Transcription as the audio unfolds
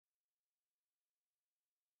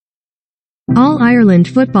All-Ireland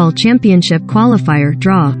Football Championship qualifier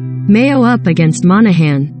draw. Mayo up against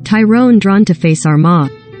Monaghan, Tyrone drawn to face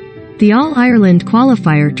Armagh. The All-Ireland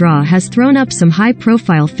qualifier draw has thrown up some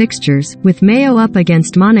high-profile fixtures, with Mayo up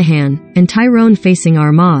against Monaghan, and Tyrone facing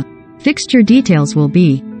Armagh. Fixture details will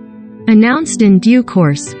be announced in due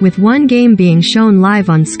course, with one game being shown live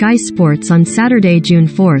on Sky Sports on Saturday, June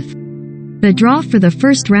 4th. The draw for the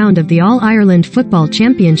first round of the All-Ireland Football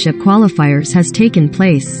Championship qualifiers has taken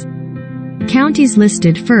place. Counties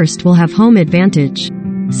listed first will have home advantage.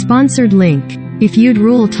 Sponsored link. If you'd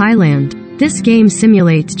rule Thailand. This game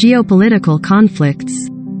simulates geopolitical conflicts.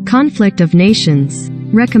 Conflict of nations.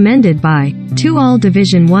 Recommended by. 2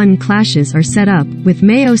 All-Division 1 clashes are set up, with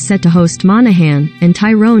Mayo set to host Monaghan, and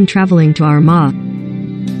Tyrone travelling to Armagh.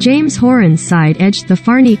 James Horan's side edged the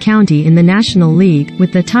Farney County in the National League,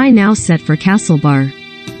 with the tie now set for Castlebar.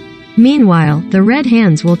 Meanwhile, the Red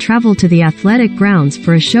Hands will travel to the athletic grounds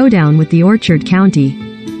for a showdown with the Orchard County.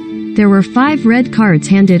 There were 5 red cards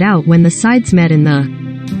handed out when the sides met in the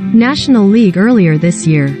National League earlier this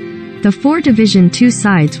year. The 4 Division 2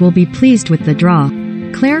 sides will be pleased with the draw.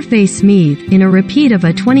 Clare face Meath, in a repeat of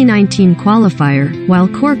a 2019 qualifier, while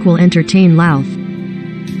Cork will entertain Louth.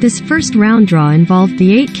 This first round draw involved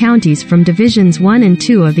the 8 counties from Divisions 1 and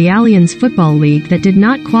 2 of the Alliance Football League that did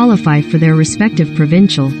not qualify for their respective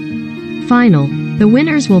provincial final. The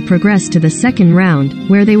winners will progress to the second round,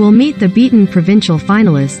 where they will meet the beaten provincial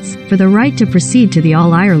finalists, for the right to proceed to the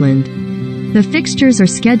All-Ireland. The fixtures are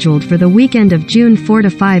scheduled for the weekend of June 4 to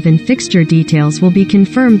 5 and fixture details will be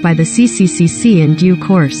confirmed by the CCCC in due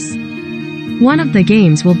course. One of the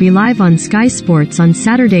games will be live on Sky Sports on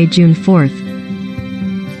Saturday, June 4th.